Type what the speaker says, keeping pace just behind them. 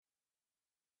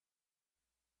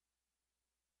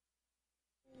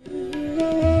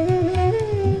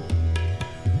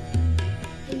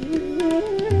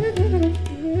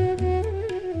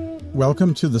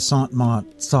Welcome to the Sant Mat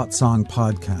Satsang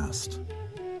Podcast,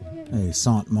 a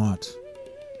Sant Mat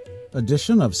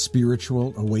edition of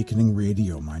Spiritual Awakening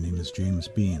Radio. My name is James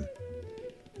Bean.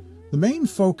 The main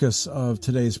focus of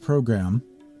today's program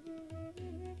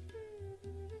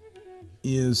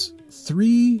is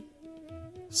three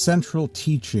central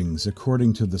teachings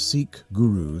according to the Sikh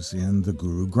gurus in the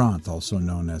Guru Granth, also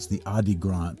known as the Adi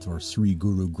Granth or Sri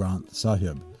Guru Granth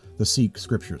Sahib, the Sikh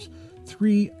scriptures.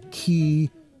 Three key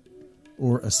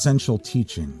or essential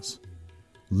teachings.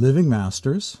 Living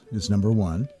masters is number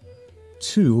 1.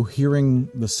 2, hearing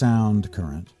the sound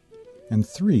current. And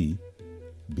 3,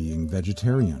 being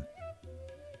vegetarian.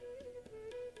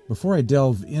 Before I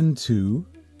delve into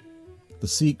the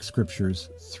Sikh scriptures,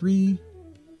 3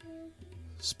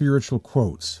 spiritual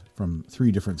quotes from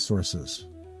 3 different sources.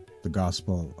 The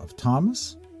Gospel of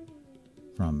Thomas,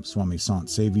 from Swami Sant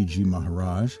Sevi Ji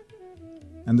Maharaj,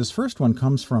 and this first one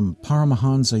comes from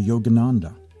Paramahansa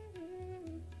Yogananda.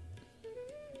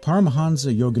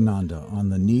 Paramahansa Yogananda on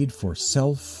the need for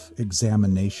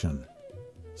self-examination,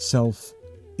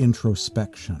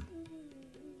 self-introspection.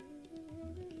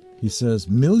 He says,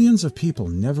 millions of people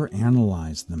never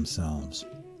analyze themselves.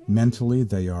 Mentally,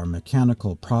 they are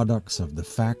mechanical products of the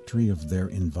factory of their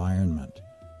environment.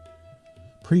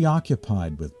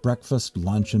 Preoccupied with breakfast,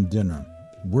 lunch, and dinner,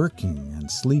 working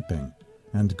and sleeping,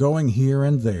 and going here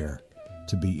and there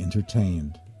to be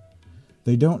entertained.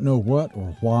 They don't know what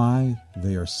or why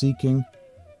they are seeking,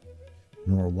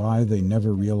 nor why they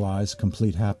never realize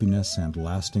complete happiness and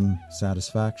lasting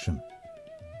satisfaction.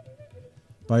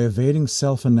 By evading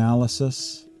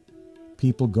self-analysis,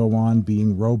 people go on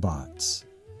being robots,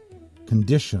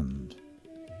 conditioned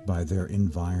by their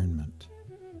environment.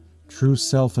 True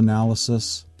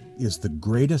self-analysis is the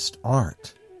greatest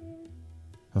art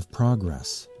of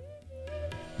progress.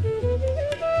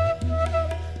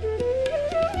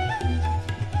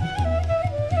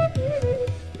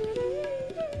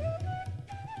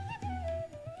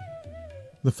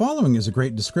 The following is a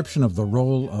great description of the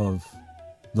role of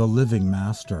the living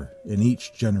master in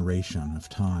each generation of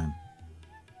time.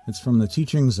 It's from the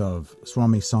teachings of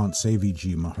Swami Sant Sevi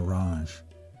Ji Maharaj.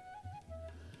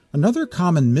 Another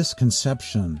common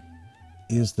misconception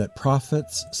is that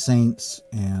prophets, saints,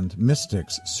 and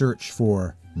mystics search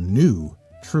for new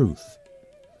truth.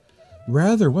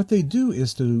 Rather, what they do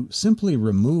is to simply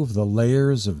remove the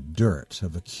layers of dirt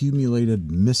of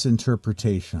accumulated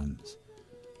misinterpretations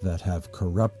that have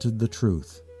corrupted the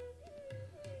truth.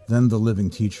 Then the living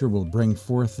teacher will bring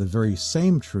forth the very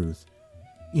same truth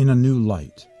in a new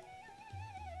light.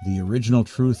 The original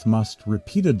truth must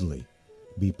repeatedly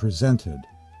be presented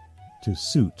to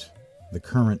suit the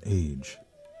current age.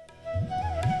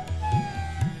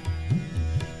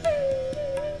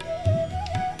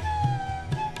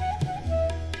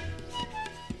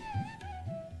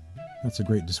 That's a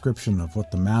great description of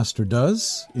what the master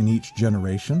does in each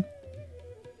generation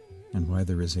and why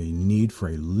there is a need for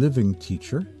a living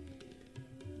teacher.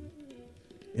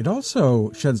 It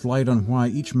also sheds light on why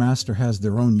each master has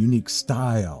their own unique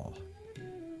style.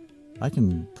 I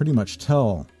can pretty much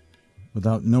tell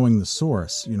without knowing the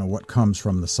source, what comes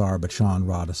from the Sarbachan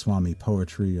Radhaswami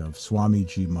poetry of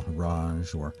Swamiji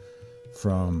Maharaj, or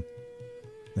from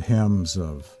the hymns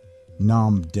of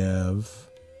Namdev,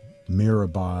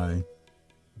 Mirabai,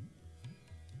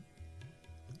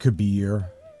 Kabir,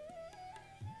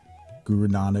 Guru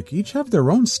Nanak. Each have their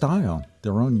own style,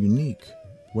 their own unique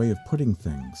way of putting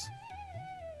things,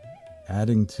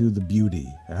 adding to the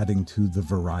beauty, adding to the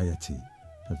variety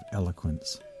of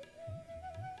eloquence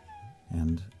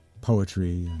and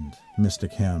poetry and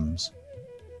mystic hymns.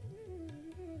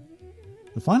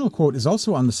 The final quote is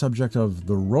also on the subject of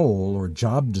the role or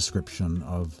job description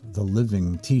of the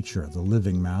living teacher, the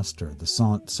living master, the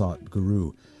Sant Sat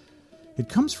Guru. It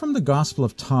comes from the Gospel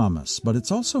of Thomas, but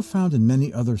it's also found in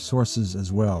many other sources as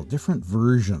well. Different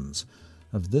versions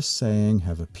of this saying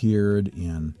have appeared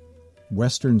in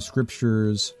Western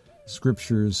scriptures,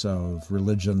 scriptures of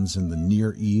religions in the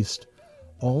Near East,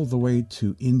 all the way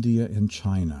to India and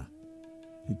China.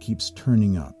 It keeps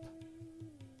turning up.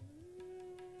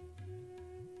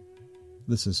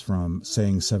 This is from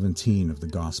saying 17 of the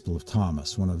Gospel of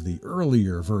Thomas, one of the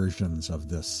earlier versions of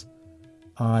this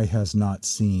eye has not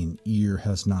seen, ear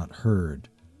has not heard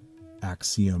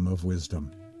axiom of wisdom.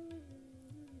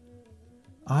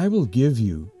 I will give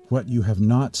you what you have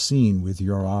not seen with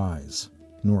your eyes,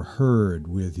 nor heard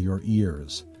with your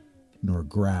ears, nor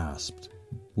grasped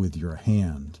with your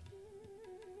hand,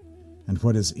 and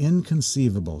what is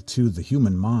inconceivable to the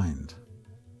human mind.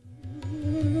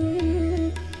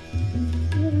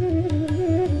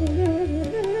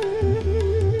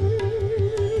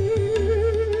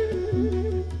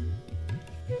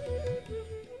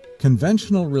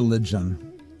 Conventional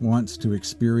religion wants to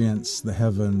experience the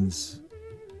heavens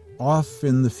off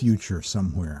in the future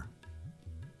somewhere.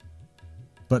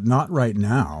 But not right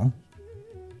now.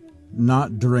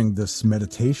 Not during this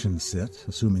meditation sit,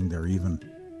 assuming they're even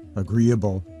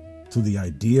agreeable to the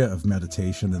idea of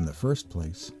meditation in the first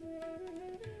place.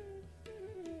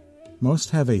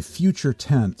 Most have a future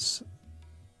tense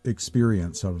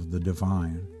experience of the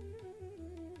divine.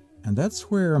 And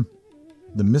that's where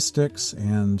the mystics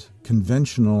and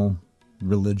conventional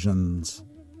religions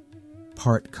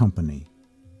part company.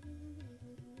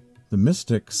 The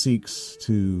mystic seeks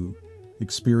to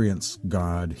experience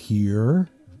God here,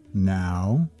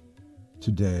 now,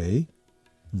 today,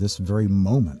 this very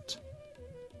moment.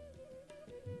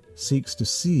 Seeks to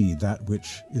see that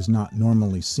which is not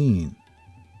normally seen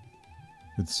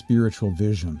with spiritual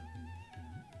vision,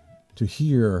 to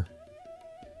hear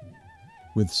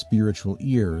with spiritual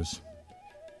ears.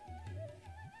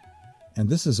 And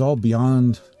this is all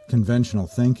beyond conventional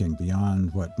thinking,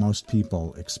 beyond what most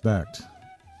people expect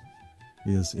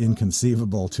is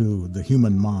inconceivable to the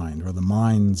human mind or the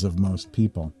minds of most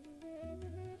people.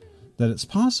 That it's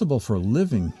possible for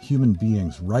living human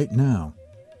beings right now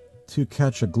to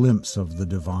catch a glimpse of the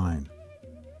divine,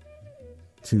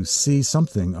 to see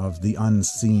something of the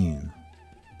unseen.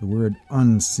 The word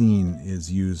unseen is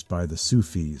used by the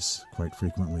Sufis quite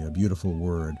frequently, a beautiful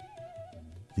word.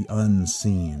 The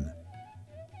unseen,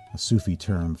 a Sufi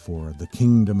term for the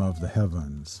kingdom of the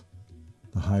heavens,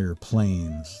 the higher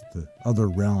planes, the other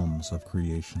realms of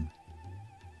creation.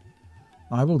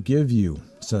 I will give you,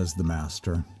 says the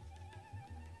Master,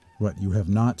 what you have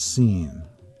not seen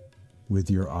with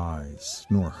your eyes,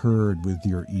 nor heard with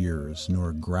your ears,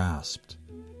 nor grasped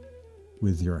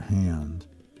with your hand,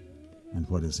 and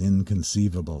what is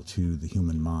inconceivable to the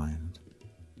human mind.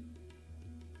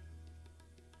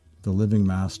 The living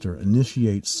Master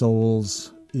initiates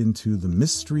souls into the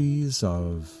mysteries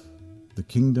of the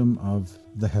kingdom of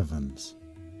the heavens.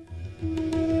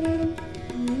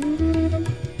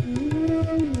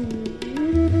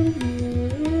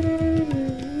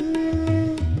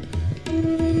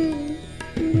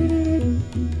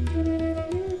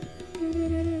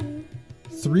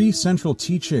 Three central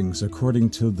teachings, according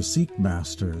to the Sikh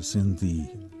masters in the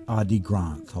Adi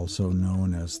Granth, also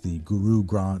known as the Guru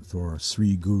Granth or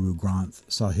Sri Guru Granth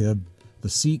Sahib, the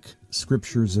Sikh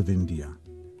scriptures of India.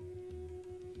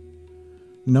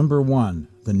 Number one,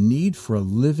 the need for a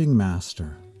living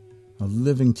master, a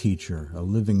living teacher, a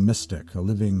living mystic, a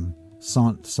living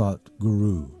Sant Sat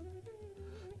Guru,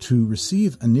 to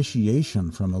receive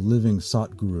initiation from a living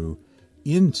Sat Guru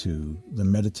into the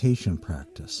meditation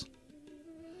practice.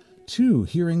 Two,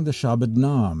 hearing the Shabad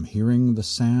Nam, hearing the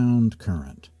sound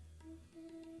current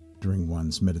during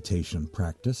one's meditation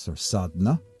practice or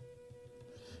sadhana.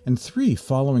 And three,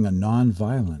 following a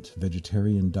non-violent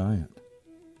vegetarian diet.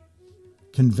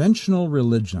 Conventional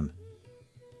religion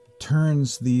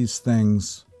turns these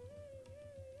things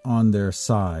on their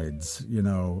sides,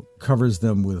 covers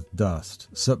them with dust,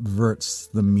 subverts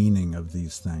the meaning of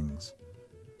these things.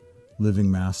 Living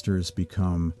masters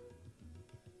become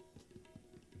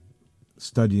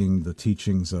studying the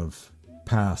teachings of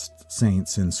past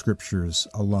saints in scriptures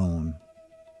alone,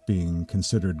 being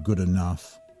considered good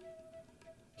enough.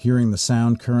 Hearing the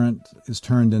sound current is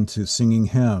turned into singing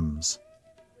hymns.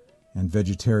 And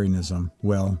vegetarianism,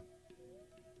 well,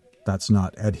 that's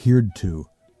not adhered to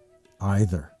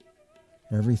either.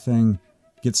 Everything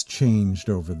gets changed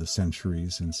over the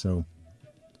centuries, and so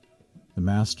the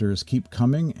masters keep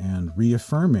coming and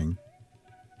reaffirming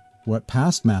what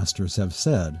past masters have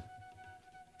said,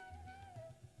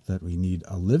 that we need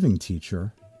a living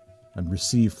teacher and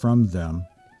receive from them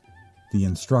the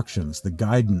instructions, the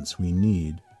guidance we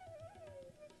need.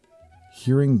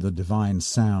 Hearing the divine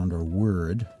sound or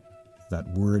word, that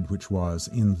word which was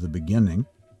in the beginning,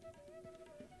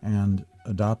 and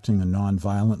adopting a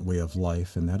non-violent way of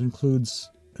life, and that includes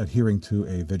adhering to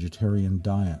a vegetarian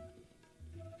diet.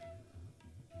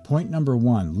 Point number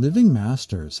one, living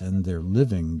masters and their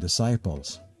living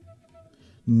disciples.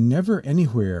 Never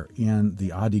anywhere in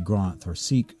the Adi Granth or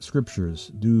Sikh scriptures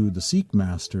do the Sikh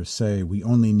masters say we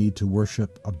only need to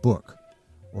worship a book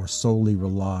or solely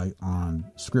rely on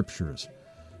scriptures.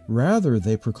 Rather,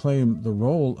 they proclaim the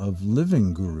role of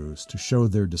living gurus to show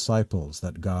their disciples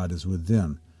that God is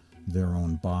within their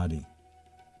own body.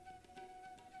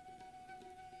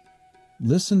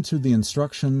 Listen to the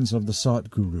instructions of the Sat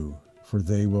Guru, for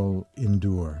they will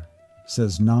endure.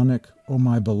 Says Nanak, O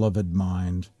my beloved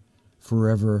mind,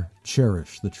 forever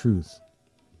cherish the truth.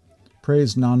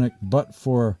 Praise Nanak, but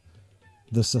for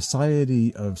the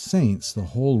society of saints, the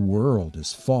whole world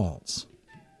is false.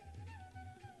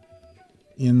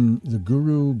 In the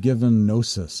Guru-given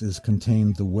gnosis is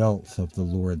contained the wealth of the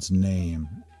Lord's name,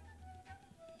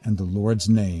 and the Lord's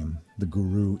name the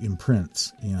Guru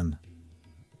imprints in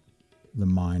the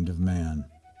mind of man.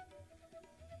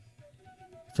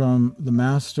 From the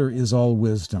Master is all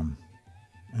wisdom,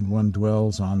 and one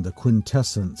dwells on the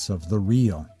quintessence of the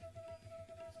real.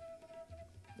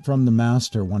 From the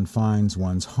Master one finds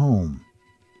one's home,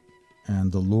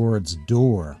 and the Lord's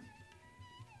door,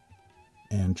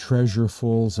 and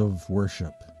treasurefuls of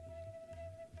worship.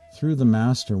 Through the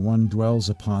Master one dwells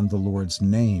upon the Lord's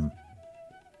name,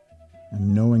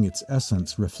 and knowing its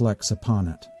essence reflects upon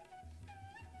it.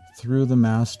 Through the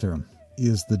Master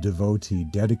is the devotee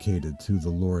dedicated to the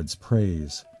Lord's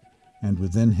praise, and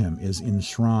within him is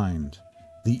enshrined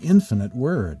the infinite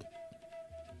Word.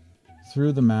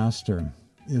 Through the Master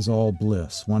is all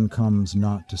bliss, one comes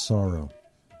not to sorrow.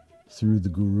 Through the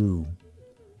Guru,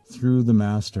 through the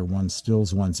Master, one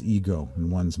stills one's ego and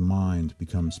one's mind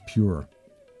becomes pure.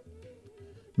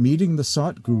 Meeting the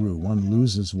Sat Guru, one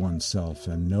loses oneself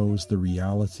and knows the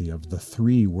reality of the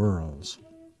three worlds.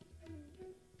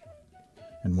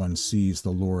 And one sees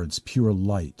the Lord's pure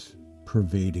light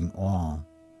pervading all,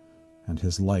 and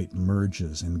his light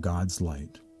merges in God's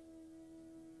light.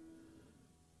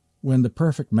 When the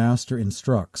perfect Master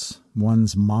instructs,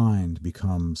 one's mind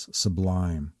becomes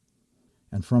sublime,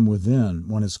 and from within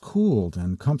one is cooled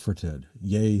and comforted,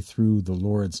 yea, through the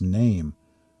Lord's name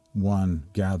one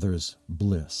gathers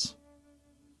bliss.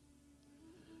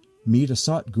 Meet a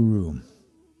Sat Guru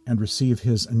and receive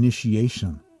his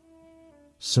initiation.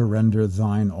 Surrender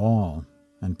thine all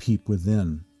and peep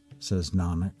within, says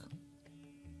Nanak.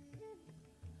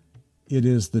 It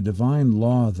is the divine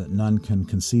law that none can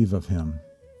conceive of him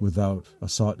without a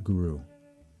Sat Guru.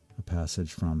 A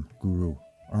passage from Guru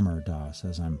Amar Das,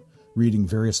 as I'm reading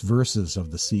various verses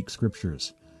of the Sikh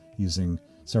scriptures using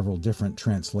several different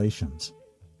translations.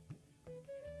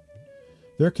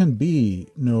 There can be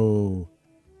no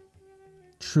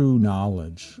true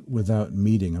knowledge without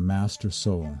meeting a master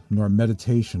soul, nor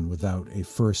meditation without a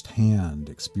first-hand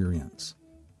experience.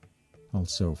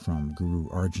 Also from Guru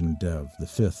Arjan Dev, the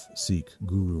fifth Sikh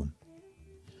Guru.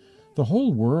 The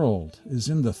whole world is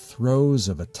in the throes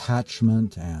of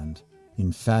attachment and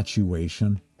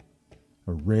infatuation.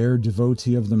 A rare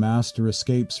devotee of the Master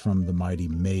escapes from the mighty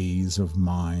maze of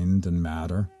mind and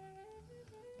matter.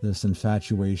 This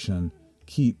infatuation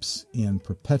keeps in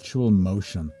perpetual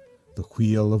motion the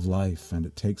wheel of life, and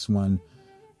it takes one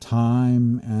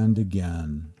time and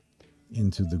again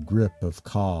into the grip of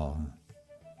Kal,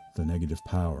 the negative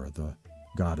power, the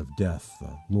god of death,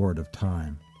 the lord of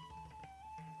time.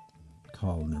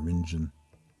 Kal Niranjan.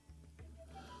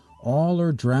 All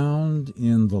are drowned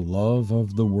in the love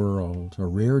of the world. A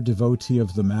rare devotee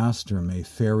of the Master may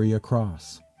ferry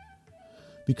across.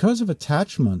 Because of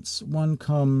attachments, one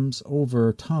comes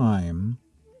over time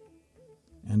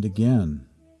and again.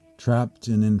 Trapped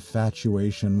in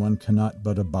infatuation, one cannot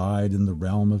but abide in the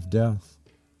realm of death.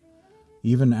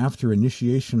 Even after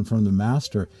initiation from the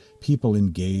Master, people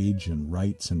engage in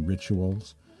rites and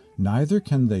rituals. Neither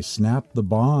can they snap the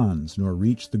bonds nor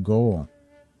reach the goal.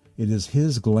 It is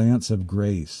his glance of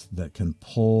grace that can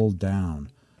pull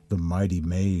down the mighty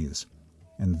maze,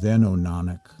 and then, O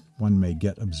Nanak, one may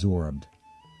get absorbed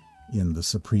in the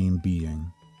Supreme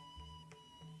Being.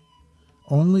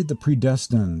 Only the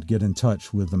predestined get in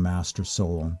touch with the Master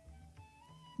Soul.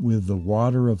 With the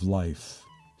water of life,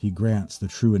 he grants the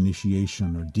true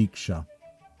initiation or Diksha.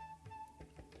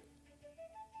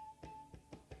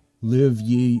 Live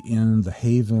ye in the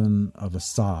haven of a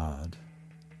Sad,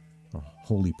 a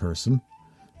holy person,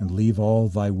 and leave all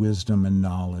thy wisdom and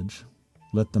knowledge.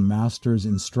 Let the Master's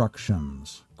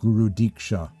instructions, Guru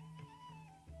Diksha,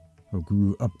 or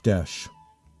Guru Updesh,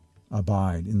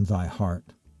 abide in thy heart.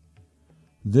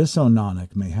 This, O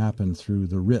Nanak, may happen through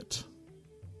the writ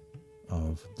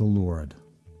of the Lord.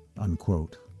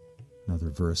 Unquote. Another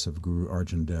verse of Guru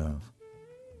Arjan Dev.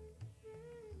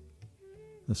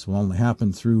 This will only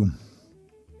happen through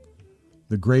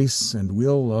the grace and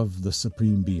will of the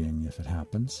Supreme Being, if it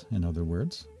happens, in other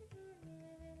words.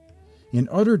 In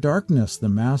utter darkness, the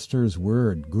Master's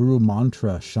word, Guru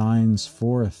Mantra, shines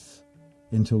forth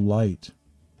into light.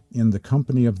 In the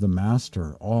company of the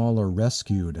Master, all are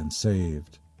rescued and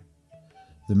saved.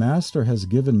 The Master has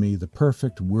given me the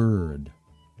perfect word,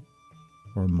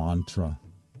 or mantra,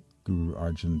 Guru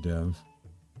Arjan Dev.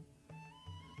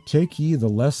 Take ye the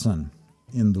lesson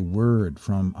in the word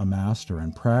from a Master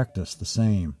and practice the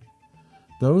same.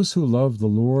 Those who love the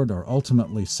Lord are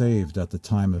ultimately saved at the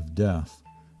time of death.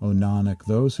 O Nanak,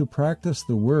 those who practice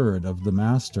the word of the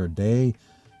Master day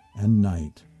and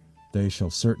night, they shall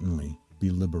certainly be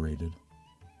liberated.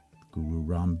 Guru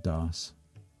Ram Das.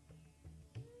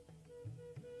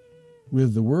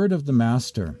 With the word of the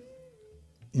Master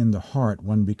in the heart,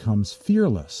 one becomes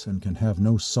fearless and can have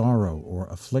no sorrow or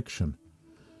affliction.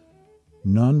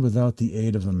 None without the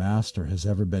aid of the Master has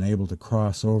ever been able to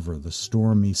cross over the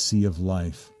stormy sea of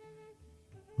life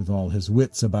with all his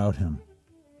wits about him.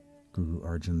 Guru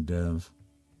Arjan Dev.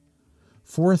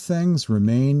 4 things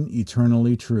remain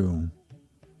eternally true: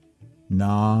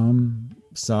 Nam,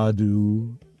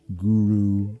 Sadhu,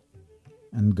 Guru,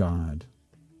 and God.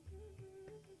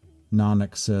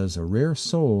 Nanak says, a rare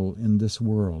soul in this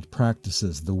world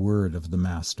practices the word of the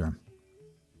Master.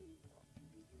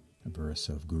 A verse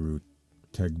of Guru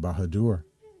Teg Bahadur.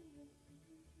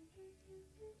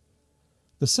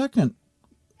 The second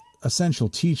essential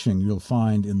teaching you'll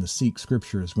find in the Sikh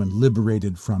scriptures when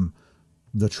liberated from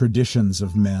the traditions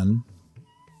of men,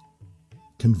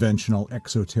 conventional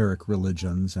exoteric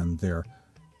religions and their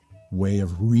way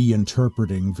of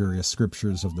reinterpreting various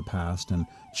scriptures of the past and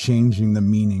changing the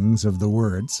meanings of the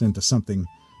words into something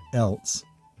else,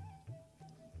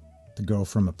 to go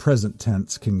from a present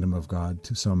tense kingdom of God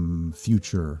to some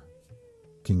future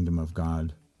kingdom of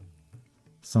God,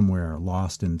 somewhere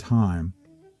lost in time.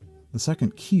 The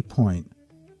second key point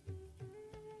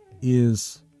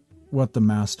is what the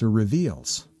Master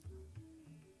reveals: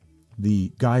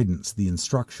 the guidance, the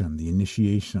instruction, the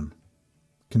initiation,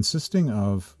 consisting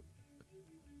of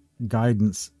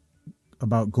guidance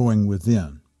about going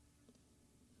within.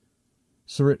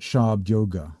 Surat Shabd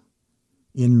Yoga,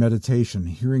 in meditation,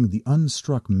 hearing the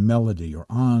unstruck melody or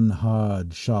anhad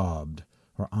shabd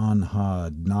or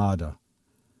anhad nada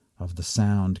of the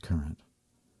sound current,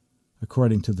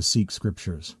 according to the Sikh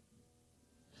scriptures.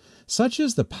 Such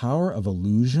is the power of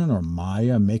illusion or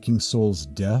maya making souls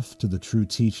deaf to the true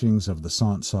teachings of the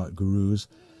Sant Gurus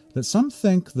that some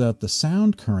think that the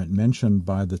sound current mentioned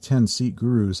by the 10 Sikh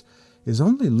Gurus is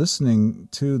only listening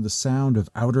to the sound of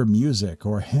outer music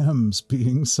or hymns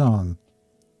being sung.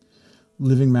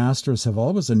 Living Masters have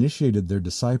always initiated their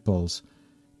disciples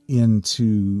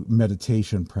into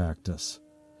meditation practice,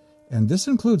 and this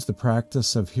includes the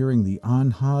practice of hearing the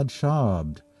Anhad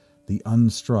Shabd, the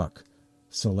unstruck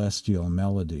celestial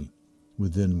melody,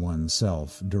 within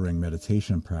oneself during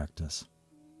meditation practice.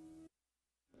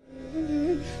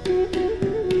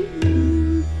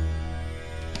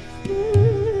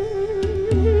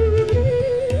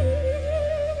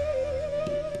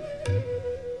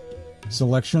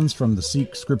 Selections from the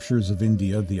Sikh scriptures of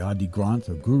India, the Adi Granth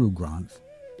or Guru Granth,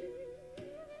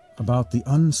 about the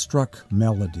unstruck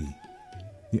melody,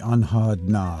 the Anhad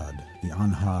Nad, the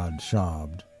Anhad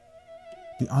Shabd,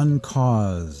 the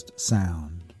uncaused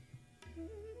sound,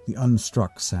 the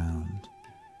unstruck sound,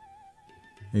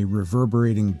 a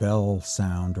reverberating bell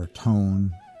sound or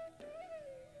tone,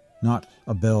 not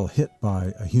a bell hit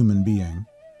by a human being,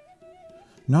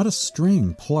 not a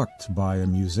string plucked by a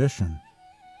musician,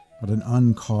 but an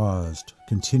uncaused,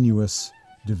 continuous,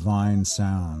 divine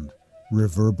sound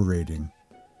reverberating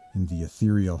in the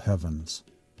ethereal heavens.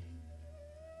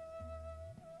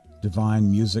 Divine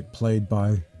music played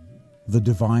by the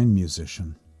divine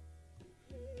musician.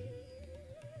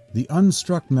 The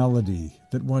unstruck melody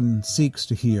that one seeks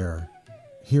to hear,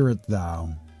 hear it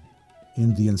thou,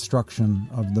 in the instruction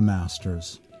of the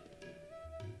Masters.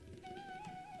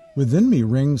 Within me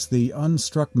rings the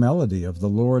unstruck melody of the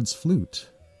Lord's flute,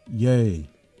 yea,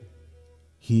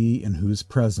 he in whose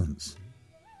presence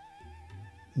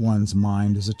one's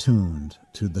mind is attuned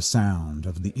to the sound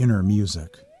of the inner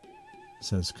music,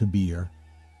 says Kabir.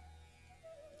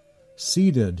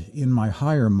 Seated in my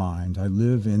higher mind, I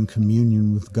live in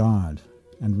communion with God,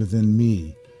 and within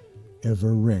me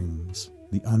ever rings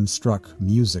the unstruck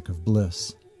music of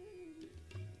bliss.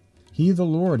 He, the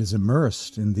Lord, is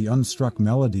immersed in the unstruck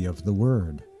melody of the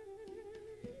Word.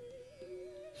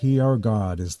 He, our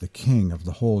God, is the King of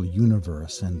the whole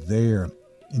universe, and there,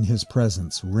 in His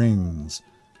presence, rings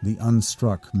the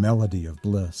unstruck melody of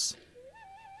bliss.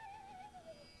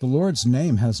 The Lord's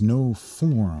name has no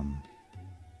form,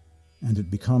 and it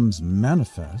becomes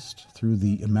manifest through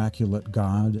the immaculate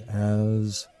God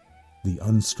as the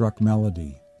unstruck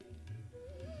melody.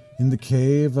 In the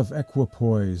cave of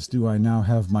equipoise do I now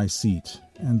have my seat,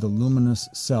 and the luminous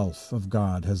self of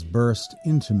God has burst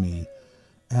into me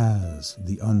as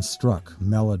the unstruck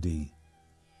melody.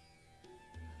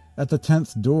 At the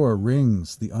 10th door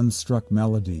rings the unstruck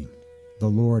melody. The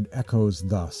Lord echoes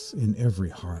thus in every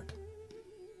heart.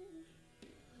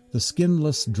 The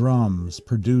skinless drums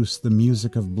produce the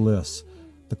music of bliss.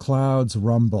 The clouds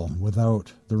rumble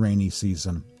without the rainy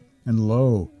season, and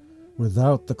lo,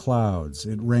 without the clouds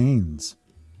it rains,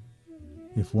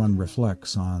 if one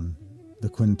reflects on the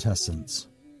quintessence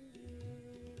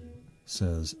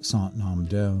says Sant Nam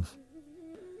Dev.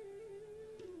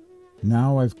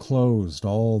 Now I've closed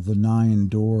all the 9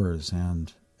 doors,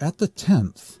 and at the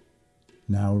 10th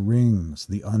now rings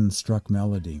the unstruck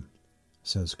melody,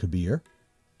 says Kabir,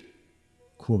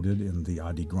 quoted in the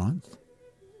Adi Granth.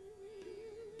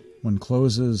 One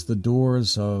closes the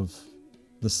doors of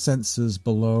the senses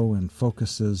below and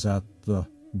focuses at the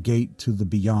gate to the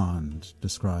beyond,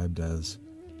 described as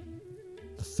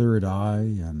the third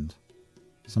eye and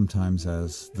sometimes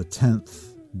as the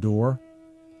 10th door.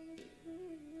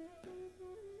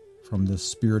 From this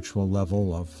spiritual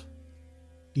level of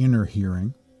inner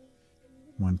hearing,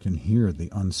 one can hear the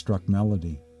unstruck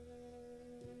melody.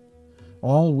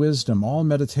 All wisdom, all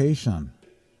meditation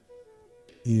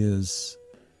is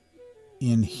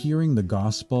in hearing the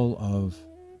gospel of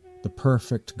the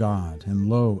perfect God. And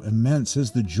lo, immense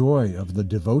is the joy of the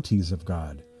devotees of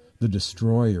God, the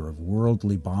destroyer of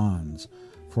worldly bonds,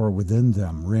 for within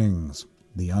them rings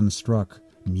the unstruck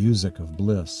music of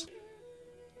bliss.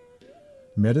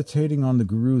 Meditating on the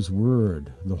Guru's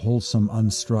word, the wholesome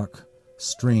unstruck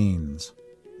strains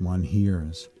one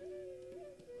hears.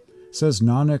 Says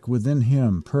Nanak, within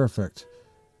him perfect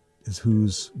is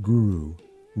whose Guru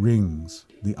rings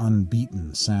the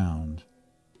unbeaten sound.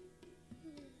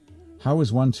 How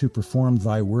is one to perform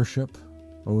thy worship,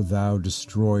 O thou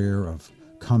destroyer of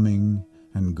coming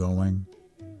and going?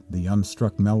 The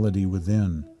unstruck melody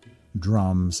within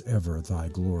drums ever thy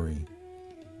glory.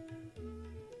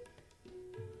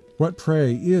 What,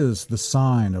 pray, is the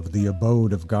sign of the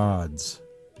abode of gods?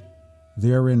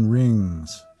 Therein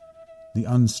rings the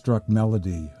unstruck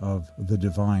melody of the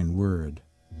divine word.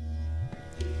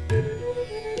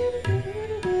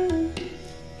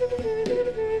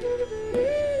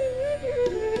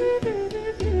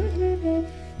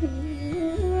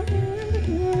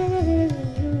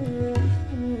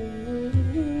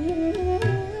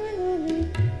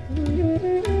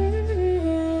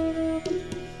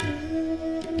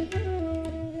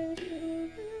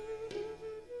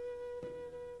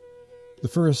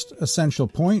 The first essential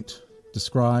point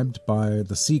described by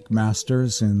the Sikh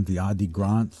masters in the Adi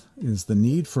Granth is the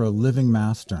need for a living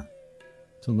master,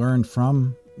 to learn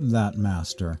from that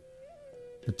master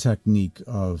the technique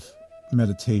of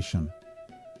meditation,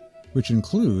 which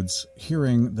includes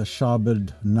hearing the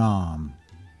Shabad Nam,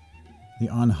 the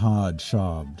Anhad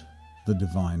Shabd, the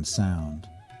divine sound.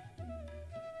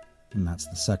 And that's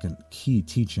the second key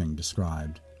teaching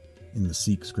described in the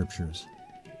Sikh scriptures.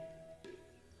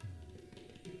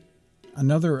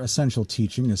 Another essential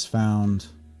teaching is found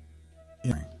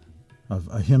in of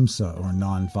ahimsa, or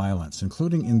non-violence,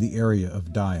 including in the area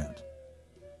of diet.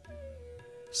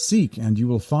 Seek and you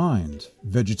will find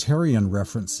vegetarian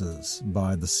references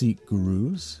by the Sikh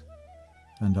gurus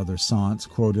and other sants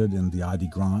quoted in the Adi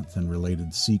Granth and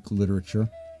related Sikh literature.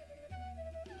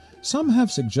 Some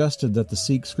have suggested that the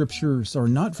Sikh scriptures are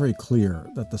not very clear,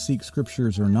 on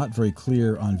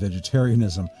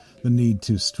vegetarianism, the need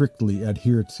to strictly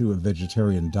adhere to a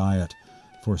vegetarian diet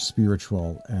for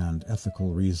spiritual and ethical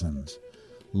reasons.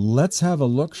 Let's have a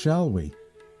look, shall we?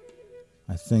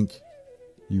 I think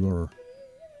you are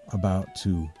about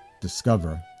to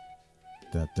discover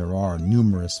that there are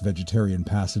numerous vegetarian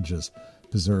passages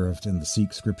preserved in the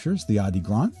Sikh scriptures, the Adi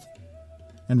Granth,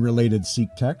 and related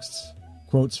Sikh texts.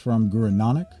 Quotes from Guru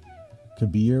Nanak,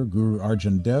 Kabir, Guru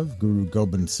Arjan Dev, Guru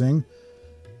Gobind Singh,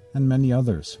 and many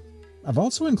others. I've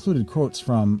also included quotes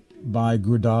from Bhai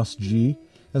Gurdas Ji,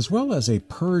 as well as a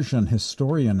Persian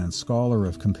historian and scholar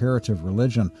of comparative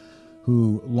religion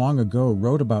who long ago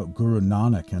wrote about Guru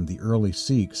Nanak and the early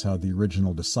Sikhs, how the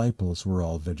original disciples were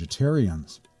all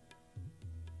vegetarians.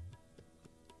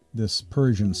 This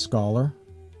Persian scholar,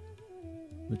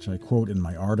 which I quote in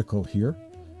my article here,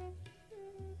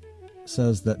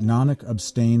 says that Nanak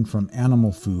abstained from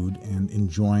animal food and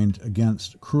enjoined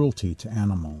against cruelty to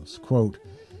animals. Quote,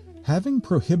 having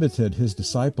prohibited his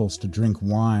disciples to drink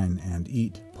wine and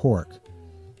eat pork,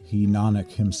 he,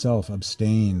 Nanak, himself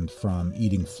abstained from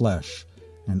eating flesh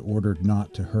and ordered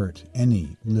not to hurt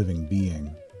any living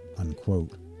being.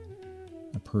 Unquote.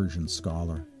 A Persian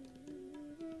scholar.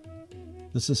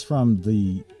 This is from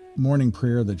the morning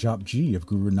prayer, the Japji of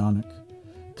Guru Nanak.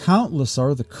 Countless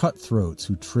are the cutthroats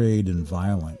who trade in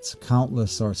violence.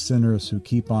 Countless are sinners who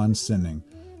keep on sinning.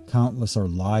 Countless are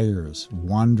liars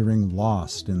wandering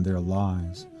lost in their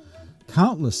lies.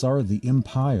 Countless are the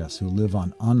impious who live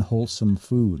on unwholesome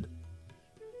food.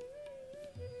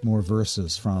 More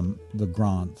verses from the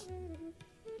Granth.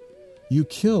 You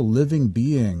kill living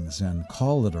beings and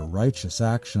call it a righteous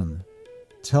action.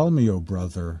 Tell me, O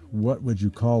brother, what would you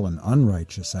call an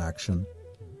unrighteous action?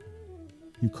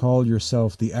 You call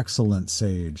yourself the excellent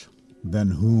sage. then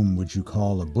whom would you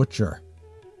call a butcher?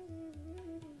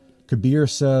 Kabir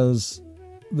says,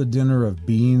 the dinner of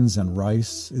beans and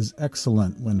rice is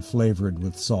excellent when flavored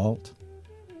with salt.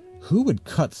 Who would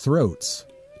cut throats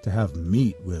to have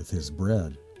meat with his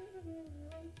bread?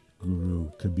 Guru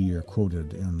Kabir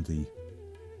quoted in the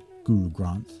Guru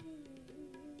Granth.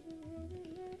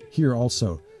 Here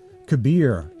also,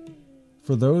 Kabir,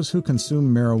 for those who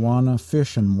consume marijuana,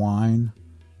 fish, and wine,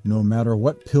 no matter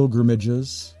what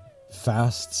pilgrimages,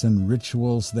 fasts, and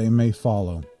rituals they may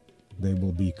follow, they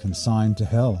will be consigned to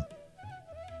hell.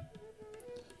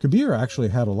 Kabir actually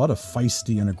had a lot of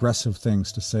feisty and aggressive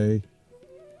things to say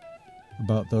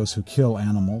about those who kill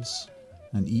animals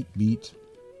and eat meat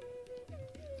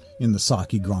in the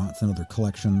Saki Granth and other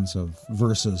collections of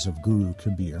verses of Guru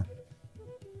Kabir.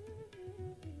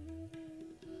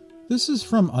 This is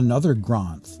from another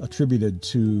Granth attributed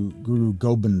to Guru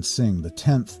Gobind Singh, the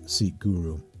 10th Sikh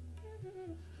Guru.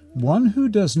 One who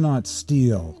does not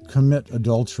steal, commit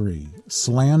adultery,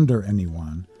 slander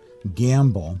anyone,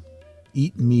 gamble,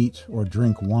 eat meat, or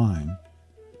drink wine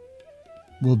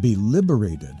will be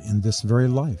liberated in this very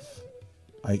life,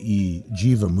 i.e.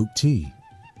 Jiva Mukti.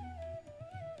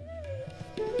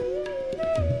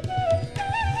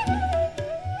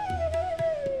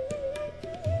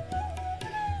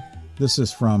 This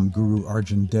is from Guru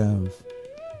Arjan Dev.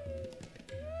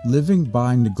 Living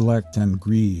by neglect and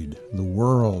greed, the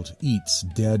world eats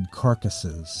dead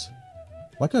carcasses.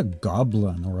 Like a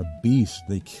goblin or a beast,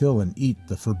 they kill and eat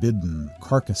the forbidden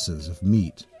carcasses of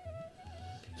meat.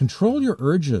 Control your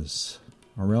urges,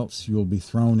 or else you will be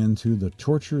thrown into the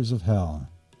tortures of hell.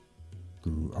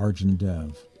 Guru Arjan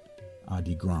Dev,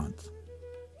 Adi Granth.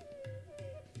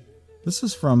 This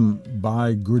is from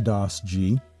Bhai Gurdas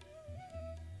Ji.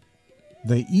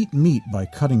 They eat meat by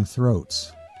cutting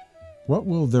throats. What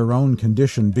will their own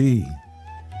condition be?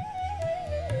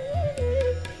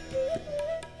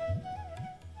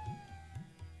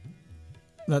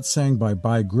 That saying by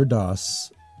Bhai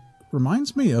Gurdas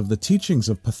reminds me of the teachings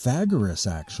of Pythagoras,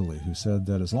 actually, who said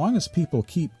that as long as people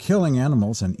keep killing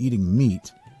animals and eating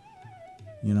meat,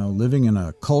 living in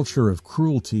a culture of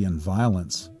cruelty and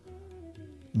violence,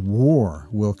 war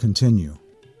will continue.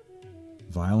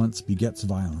 Violence begets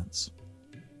violence.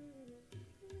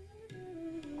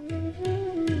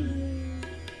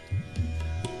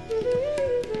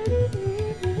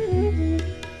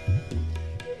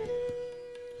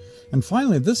 And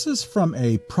finally, this is from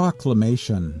a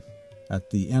proclamation at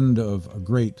the end of a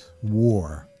great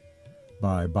war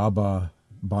by Baba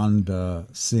Banda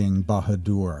Singh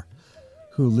Bahadur,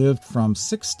 who lived from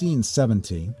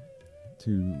 1670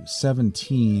 to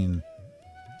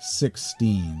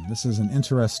 1716. This is an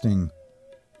interesting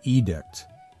edict.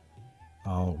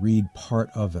 I'll read part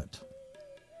of it.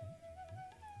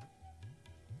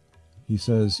 He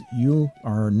says, "You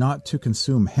are not to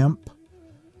consume hemp,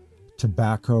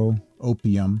 tobacco,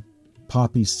 opium,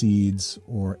 poppy seeds,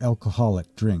 or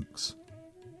alcoholic drinks.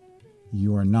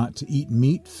 You are not to eat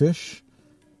meat, fish,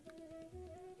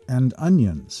 and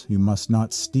onions. You must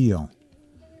not steal.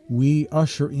 We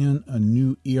usher in a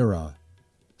new era,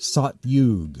 Sat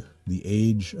Yug, the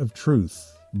age of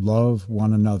truth. Love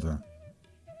one another.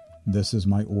 This is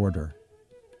my order.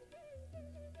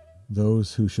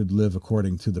 Those who should live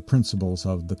according to the principles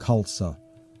of the Khalsa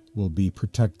will be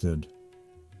protected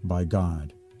by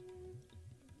God."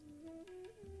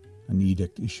 An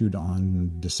edict issued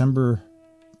on December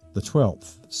the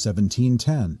 12th,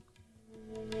 1710.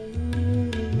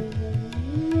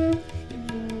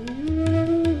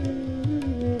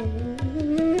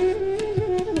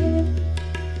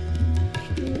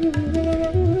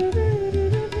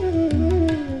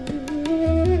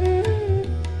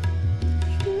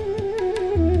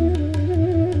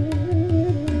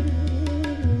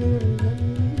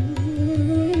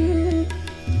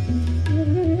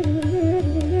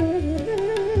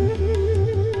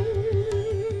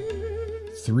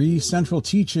 Three central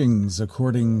teachings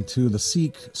according to the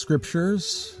Sikh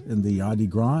scriptures in the Adi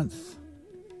Granth: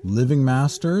 living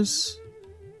masters,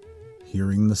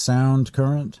 hearing the sound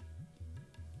current,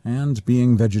 and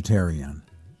being vegetarian.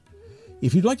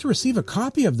 If you'd like to receive a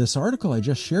copy of this article I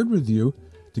just shared with you,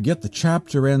 to get the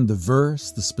chapter and the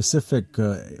verse, the specific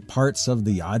parts of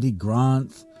the Adi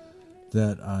Granth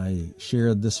that I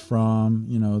shared this from,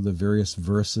 the various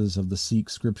verses of the Sikh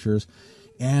scriptures,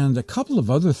 and a couple of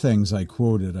other things I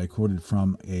quoted. I quoted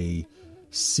from a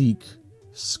Sikh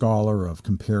scholar of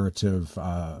comparative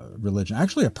religion,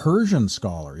 actually a Persian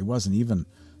scholar. He wasn't even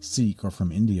Sikh or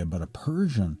from India, but a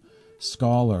Persian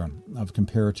scholar of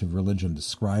comparative religion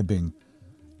describing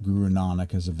Guru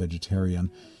Nanak as a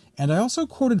vegetarian. And I also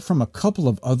quoted from a couple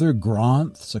of other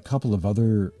granths, a couple of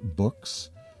other books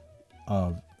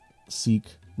of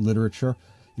Sikh literature.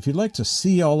 If you'd like to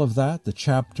see all of that, the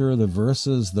chapter, the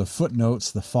verses, the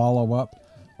footnotes, the follow-up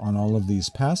on all of these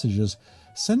passages,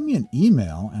 send me an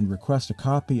email and request a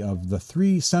copy of the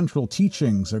 3 central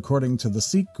teachings according to the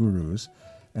Sikh gurus,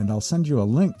 and I'll send you a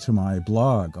link to my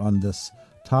blog on this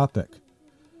topic.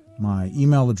 My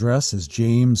email address is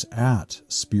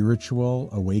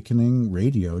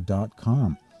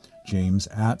james@spiritualawakeningradio.com.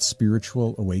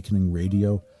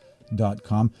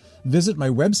 james@spiritualawakeningradio.com. Visit my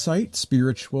website,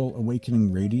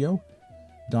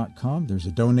 spiritualawakeningradio.com. There's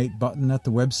a donate button at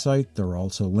the website. There are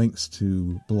also links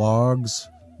to blogs,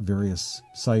 various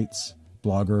sites,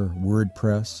 Blogger,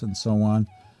 WordPress, and so on.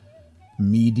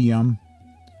 Medium,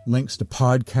 links to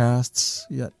podcasts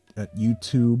at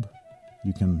YouTube.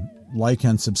 You can like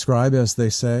and subscribe, as they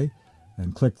say,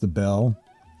 and click the bell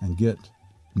and get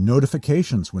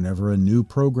notifications whenever a new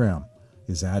program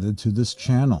is added to this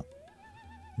channel.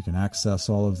 You can access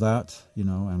all of that,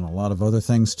 and a lot of other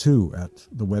things too at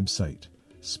the website,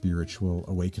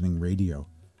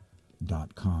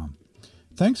 spiritualawakeningradio.com.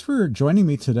 Thanks for joining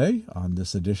me today on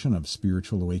this edition of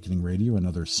Spiritual Awakening Radio,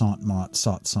 another Sant Mat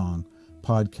Satsang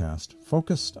podcast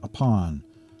focused upon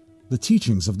the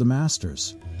teachings of the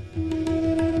Masters.